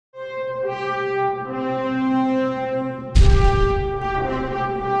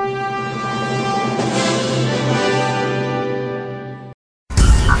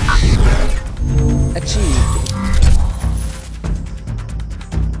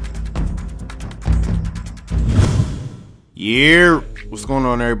Yeah, what's going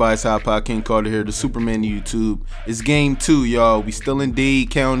on, everybody? It's iPodKingCarter here, the Superman of YouTube. It's game 2, y'all. We still in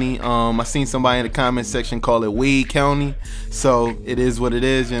Dade County. I seen somebody in the comment section call it Wade County, so it is what it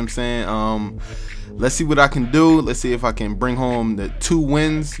is. You know what I'm saying? Let's see what I can do. Let's see if I can bring home the 2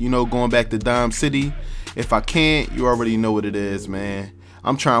 wins. You know, going back to Dime City. If I can't, you already know what it is, man.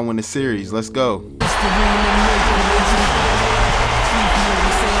 I'm trying to win the series. Let's go.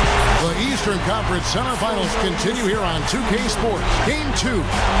 Eastern Conference semifinals continue here on 2K Sports. Game 2.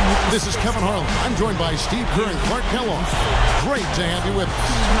 This is Kevin Harlan. I'm joined by Steve Kerr and Clark Kellogg. Great to have you with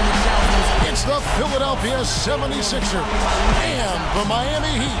us. It's the Philadelphia 76ers and the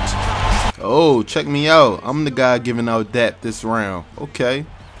Miami Heat. Oh, check me out. I'm the guy giving out dap this round. Okay.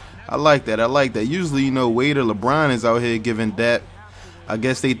 I like that. I like that. Usually, you know, Wade or LeBron is out here giving dap. I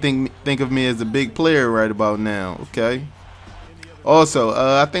guess they think of me as a big player right about now. Okay. Also,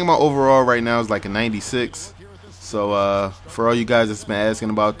 I think my overall right now is like a 96. So for all you guys that's been asking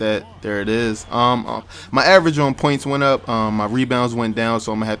about that, there it is. My average on points went up. My rebounds went down,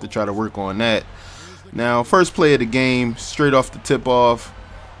 so I'm gonna have to try to work on that. Now, first play of the game, straight off the tip off.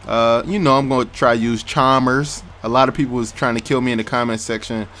 You know, I'm gonna try to use Chalmers. A lot of people was trying to kill me in the comment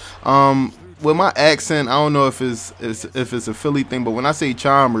section. With my accent, I don't know if it's a Philly thing, but when I say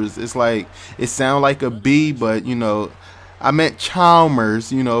Chalmers, it's like it sounds like a B, but you know, I meant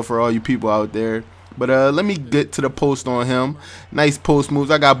Chalmers, you know, for all you people out there. But let me get to the post on him. Nice post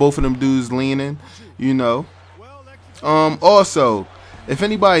moves. I got both of them dudes leaning, you know. Also, if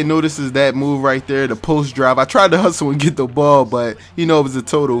anybody notices that move right there, the post drive, I tried to hustle and get the ball, but you know, it was a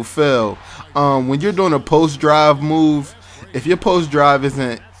total fail. When you're doing a post drive move, if your post drive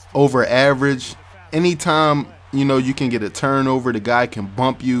isn't over average, anytime, you know, you can get a turnover, the guy can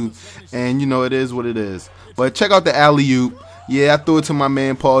bump you, and you know, it is what it is. But check out the alley-oop. Yeah, I threw it to my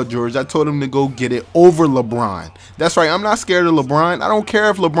man Paul George. I told him to go get it over LeBron. That's right, I'm not scared of LeBron. I don't care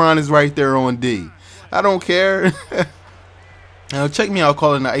if LeBron is right there on D. I don't care. Now check me out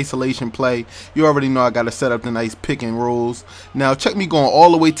calling the isolation play. You already know I got to set up the nice pick and rolls. Now check me going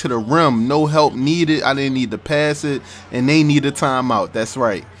all the way to the rim. No help needed. I didn't need to pass it, and they need a timeout. That's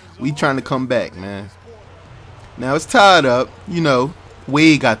right. We trying to come back, man. Now it's tied up, you know.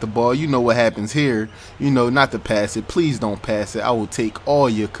 Wade got the ball. You know what happens here. You know not to pass it. Please don't pass it. I will take all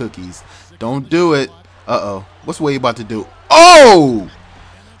your cookies. Don't do it. Uh-oh. What's Wade about to do? Oh!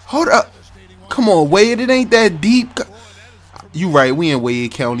 Hold up. Come on, Wade. It ain't that deep. You right. We in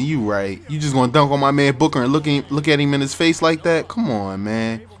Wade County. You right. You just going to dunk on my man Booker and look at him in his face like that? Come on,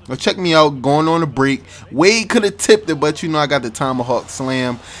 man. Now check me out going on a break. Wade could have tipped it, but you know I got the tomahawk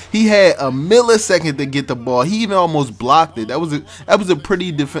slam. He had a millisecond to get the ball. He even almost blocked it. That was a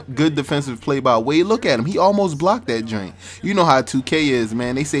pretty good defensive play by Wade. Look at him. He almost blocked that joint. You know how 2K is,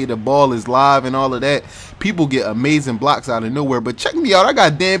 man. They say the ball is live and all of that. People get amazing blocks out of nowhere. But check me out. I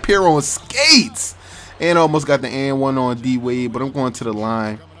got Dan Pierre on skates. And almost got the and one on D Wade, but I'm going to the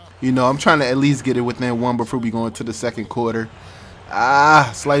line. You know, I'm trying to at least get it within 1 before we go into the second quarter.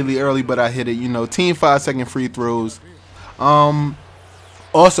 Slightly early, but I hit it. You know, team 5-second free throws.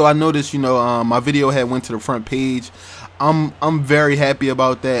 Also, I noticed, you know, my video had went to the front page. I'm very happy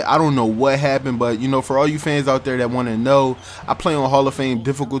about that. I don't know what happened, but you know, for all you fans out there that want to know, I play on Hall of Fame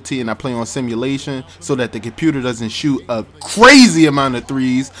difficulty and I play on simulation so that the computer doesn't shoot a crazy amount of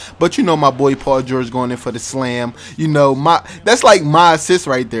threes. But you know, my boy Paul George going in for the slam. You know, that's like my assist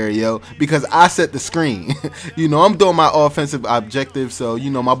right there, yo, because I set the screen. You know, I'm doing my offensive objective, so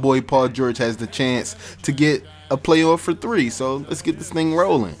you know, my boy Paul George has the chance to get a playoff for 3. So let's get this thing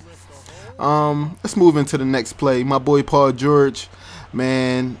rolling. Let's move into the next play. My boy Paul George,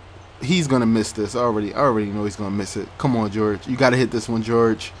 man, he's gonna miss this. I already know he's gonna miss it. Come on, George. You gotta hit this one,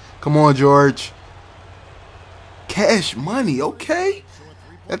 George. Come on, George. Cash money, okay.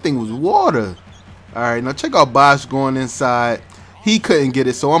 That thing was water. Alright, now check out Bosh going inside. He couldn't get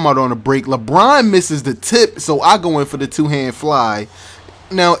it, so I'm out on a break. LeBron misses the tip, so I go in for the 2-hand fly.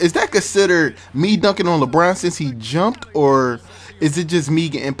 Now, is that considered me dunking on LeBron since he jumped, or is it just me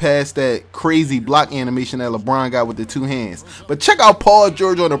getting past that crazy block animation that LeBron got with the 2 hands? But check out Paul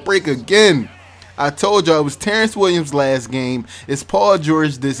George on the break again. I told y'all it was Terrence Williams last game. It's Paul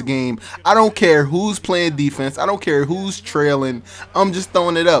George this game. I don't care who's playing defense. I don't care who's trailing. I'm just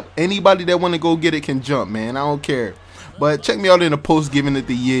throwing it up. Anybody that want to go get it can jump, man. I don't care. But check me out in the post giving it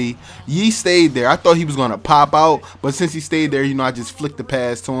to Yee. Yee stayed there. I thought he was going to pop out, but since he stayed there, you know, I just flicked the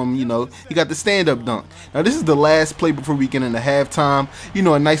pass to him. You know, he got the stand-up dunk. Now, this is the last play before we get into halftime. You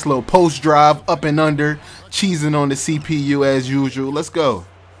know, a nice little post drive, up and under, cheesing on the CPU as usual. Let's go.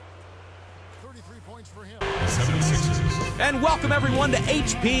 76ers. And welcome everyone to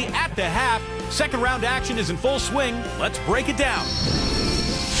HP at the Half. Second round action is in full swing. Let's break it down.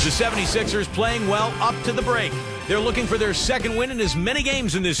 The 76ers playing well up to the break. They're looking for their second win in as many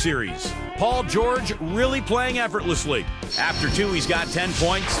games in this series. Paul George really playing effortlessly. After 2, he's got 10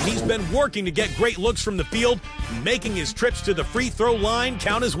 points. He's been working to get great looks from the field, making his trips to the free throw line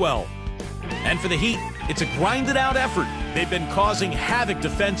count as well. And for the Heat, it's a grinded out effort. They've been causing havoc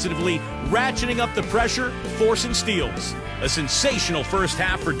defensively, ratcheting up the pressure, forcing steals. A sensational first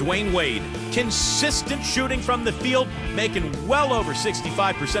half for Dwayne Wade. Consistent shooting from the field, making well over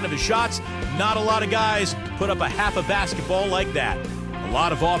 65% of his shots. Not a lot of guys put up a half a basketball like that. A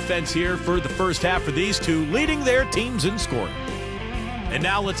lot of offense here for the first half for these two, leading their teams in scoring. And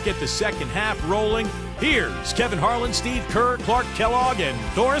now let's get the second half rolling. Here's Kevin Harlan, Steve Kerr, Clark Kellogg, and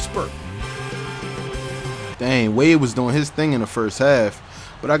Doris Burke. Dang, Wade was doing his thing in the first half,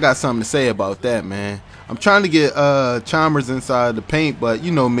 but I got something to say about that, man. I'm trying to get Chalmers inside the paint, but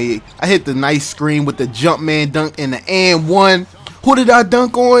you know me. I hit the nice screen with the jump man dunk in the and one. Who did I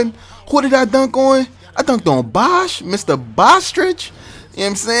dunk on? Who did I dunk on? I dunked on Bosch, Mr. Bostrich. You know what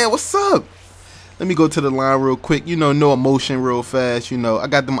I'm saying? What's up? Let me go to the line real quick. You know, no emotion real fast. You know, I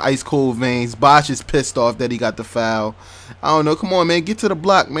got them ice cold veins. Bosch is pissed off that he got the foul. I don't know. Come on, man. Get to the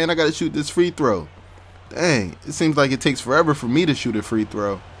block, man. I got to shoot this free throw. Dang, it seems like it takes forever for me to shoot a free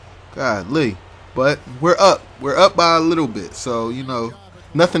throw. Golly. But we're up. We're up by a little bit. So, you know,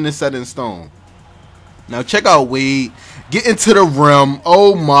 nothing is set in stone. Now, check out Wade. Get into the rim.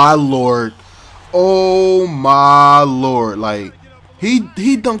 Oh, my Lord. Oh, my Lord. Like, he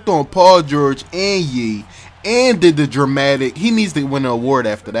dunked on Paul George and Yee and did the dramatic. He needs to win an award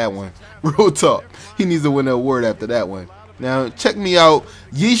after that one. Real talk. He needs to win an award after that one. Now, check me out.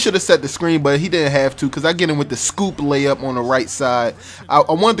 Yee should have set the screen, but he didn't have to because I get him with the scoop layup on the right side. I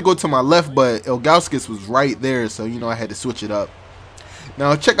wanted to go to my left, but Ilgauskas was right there, so, you know, I had to switch it up.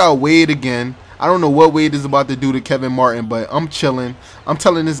 Now, check out Wade again. I don't know what Wade is about to do to Kevin Martin, but I'm chilling. I'm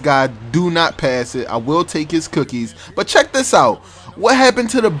telling this guy, do not pass it. I will take his cookies. But check this out. What happened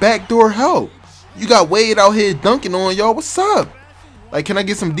to the backdoor help? You got Wade out here dunking on y'all. What's up? Like, can I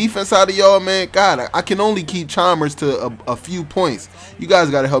get some defense out of y'all, man? God, I can only keep Chalmers to a few points. You guys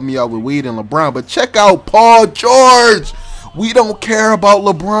got to help me out with Wade and LeBron. But check out Paul George. We don't care about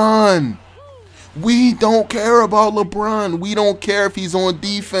LeBron. We don't care about LeBron. We don't care if he's on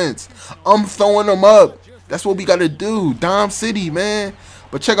defense. I'm throwing him up. That's what we got to do. Dom City, man.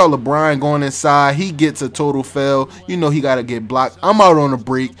 But check out LeBron going inside. He gets a total fail. You know he got to get blocked. I'm out on a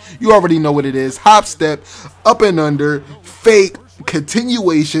break. You already know what it is. Hop step, up and under, fake,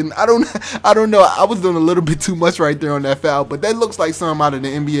 continuation. I don't know. I was doing a little bit too much right there on that foul, but that looks like something out of the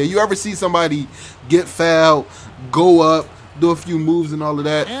NBA. You ever see somebody get fouled, go up, do a few moves and all of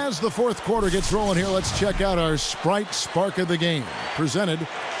that? As the fourth quarter gets rolling here, let's check out our Sprite Spark of the Game, presented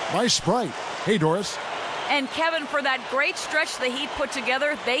by Sprite. Hey, Doris. And Kevin, for that great stretch the Heat put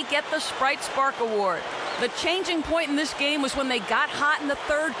together, they get the Sprite Spark Award. The changing point in this game was when they got hot in the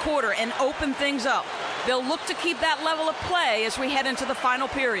third quarter and opened things up. They'll look to keep that level of play as we head into the final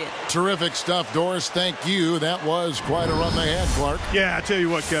period. Terrific stuff, Doris. Thank you. That was quite a run they had, Clark. Yeah, I tell you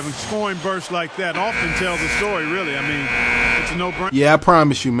what, Kevin, scoring bursts like that often tell the story, really. I mean, it's a no-brainer. Yeah, I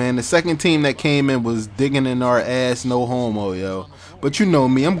promise you, man. The second team that came in was digging in our ass, no homo, yo. But you know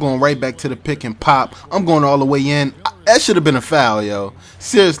me, I'm going right back to the pick and pop. I'm going all the way in. That should have been a foul, yo.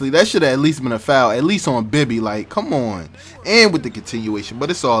 Seriously, that should have at least been a foul, at least on Bibby. Like, come on. And with the continuation, but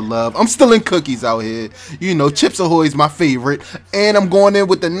it's all love. I'm still in cookies out here. You know, Chips Ahoy's my favorite. And I'm going in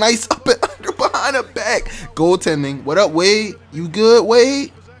with the nice up and under behind the back. Goaltending. What up, Wade? You good,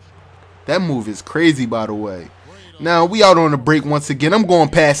 Wade? That move is crazy, by the way. Now, we out on a break once again. I'm going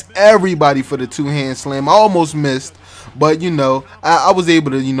past everybody for the two-hand slam. I almost missed. But, you know, I was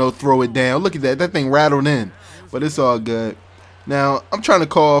able to, you know, throw it down. Look at that. That thing rattled in. But it's all good. Now, I'm trying to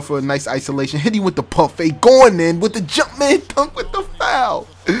call for a nice isolation. Hit him with the pump fake. Going in with the jump man dunk with the foul.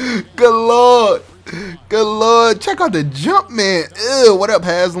 Good Lord. Good Lord. Check out the jump man. Ew, what up,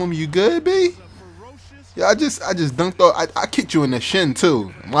 Haslam? You good, B? Yeah, I just dunked off. I kicked you in the shin,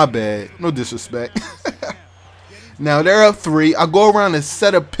 too. My bad. No disrespect. Now, they're up 3. I go around and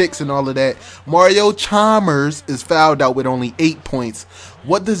set up picks and all of that. Mario Chalmers is fouled out with only 8 points.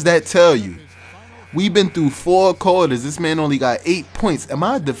 What does that tell you? We've been through 4 quarters. This man only got 8 points. Am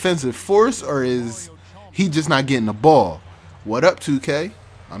I a defensive force or is he just not getting the ball? What up, 2K?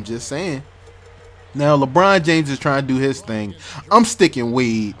 I'm just saying. Now, LeBron James is trying to do his thing. I'm sticking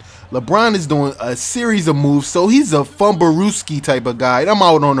Wade. LeBron is doing a series of moves, so he's a Fumbarooski type of guy. I'm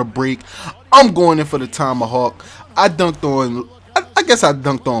out on a break. I'm going in for the tomahawk. I dunked on I guess I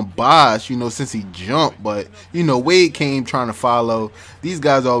dunked on Bosh, you know, since he jumped. But, you know, Wade came trying to follow. These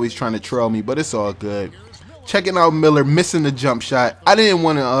guys are always trying to trail me, but it's all good. Checking out Miller, missing the jump shot. I didn't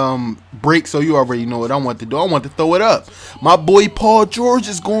want to break, so you already know what I want to do. I want to throw it up. My boy Paul George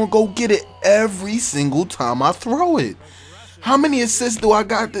is going to go get it every single time I throw it. How many assists do I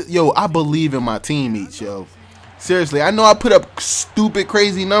got? Yo, I believe in my teammates, yo. Seriously, I know I put up stupid,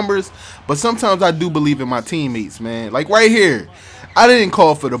 crazy numbers, but sometimes I do believe in my teammates, man. Like right here, I didn't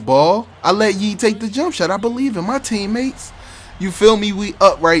call for the ball. I let Yee take the jump shot. I believe in my teammates. You feel me? We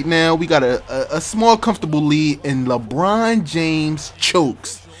up right now. We got a small, comfortable lead, and LeBron James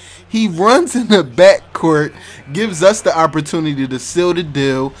chokes. He runs in the backcourt, gives us the opportunity to seal the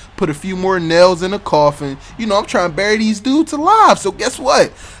deal, put a few more nails in the coffin. You know, I'm trying to bury these dudes alive. So guess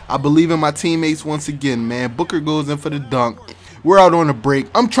what? I believe in my teammates once again, man. Booker goes in for the dunk. We're out on a break.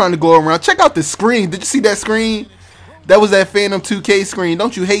 I'm trying to go around. Check out the screen. Did you see that screen? That was that Phantom 2K screen.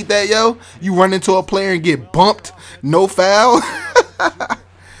 Don't you hate that, yo? You run into a player and get bumped. No foul.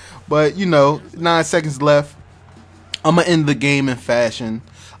 But, you know, 9 seconds left. I'm going to end the game in fashion.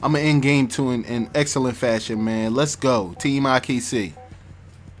 I'm going to end game 2 in excellent fashion, man. Let's go. Team IKC.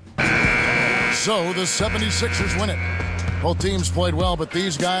 So the 76ers win it. Both teams played well, but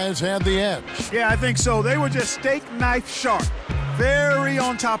these guys had the edge. Yeah, I think so. They were just steak knife sharp. Very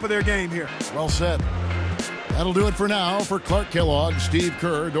on top of their game here. Well said. That'll do it for now. For Clark Kellogg, Steve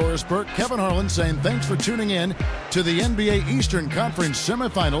Kerr, Doris Burke, Kevin Harlan saying thanks for tuning in to the NBA Eastern Conference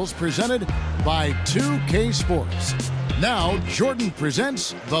semifinals presented by 2K Sports. Now, Jordan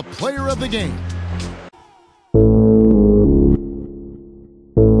presents the player of the game.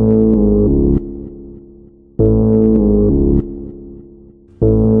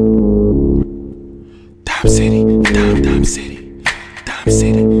 Dime City, Dime City, Dime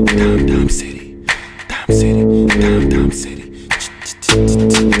City, Dime City. City, Dime City. Dime City,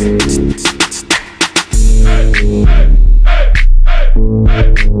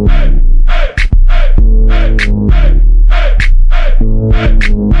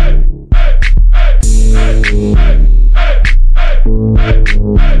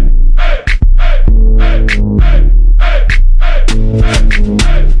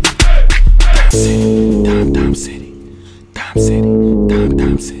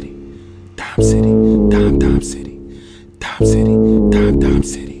 Dime City, Dime City, Dime City, Dime City, Dime City, Dime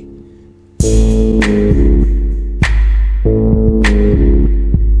City.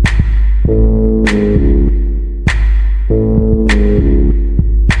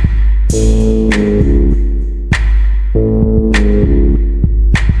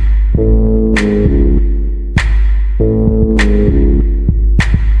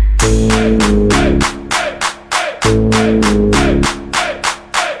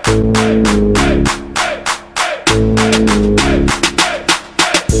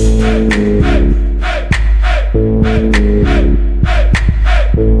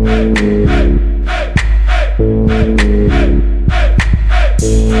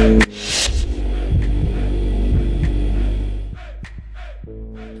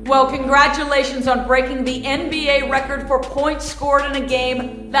 Well, congratulations on breaking the NBA record for points scored in a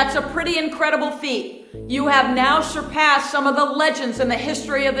game. That's a pretty incredible feat. You have now surpassed some of the legends in the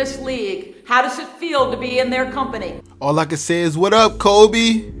history of this league. How does it feel to be in their company? All I can say is, what up,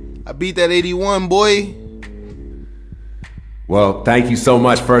 Kobe? I beat that 81, boy. Well, thank you so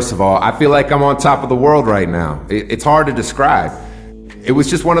much, first of all. I feel like I'm on top of the world right now. It's hard to describe. It was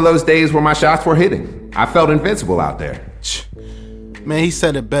just one of those days where my shots were hitting. I felt invincible out there. Man, he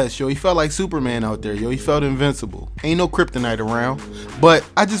said it best, yo. He felt like Superman out there, yo. He felt invincible. Ain't no kryptonite around. But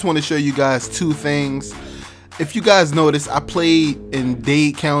I just want to show you guys two things. If you guys notice, I played in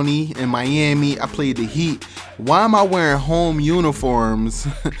Dade County, in Miami. I played the Heat. Why am I wearing home uniforms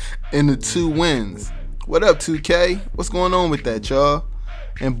in the 2 wins? What up, 2K? What's going on with that, y'all?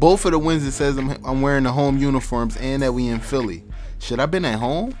 And both of the wins, it says I'm wearing the home uniforms and that we in Philly. Should I been at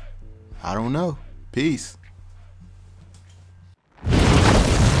home? I don't know. Peace.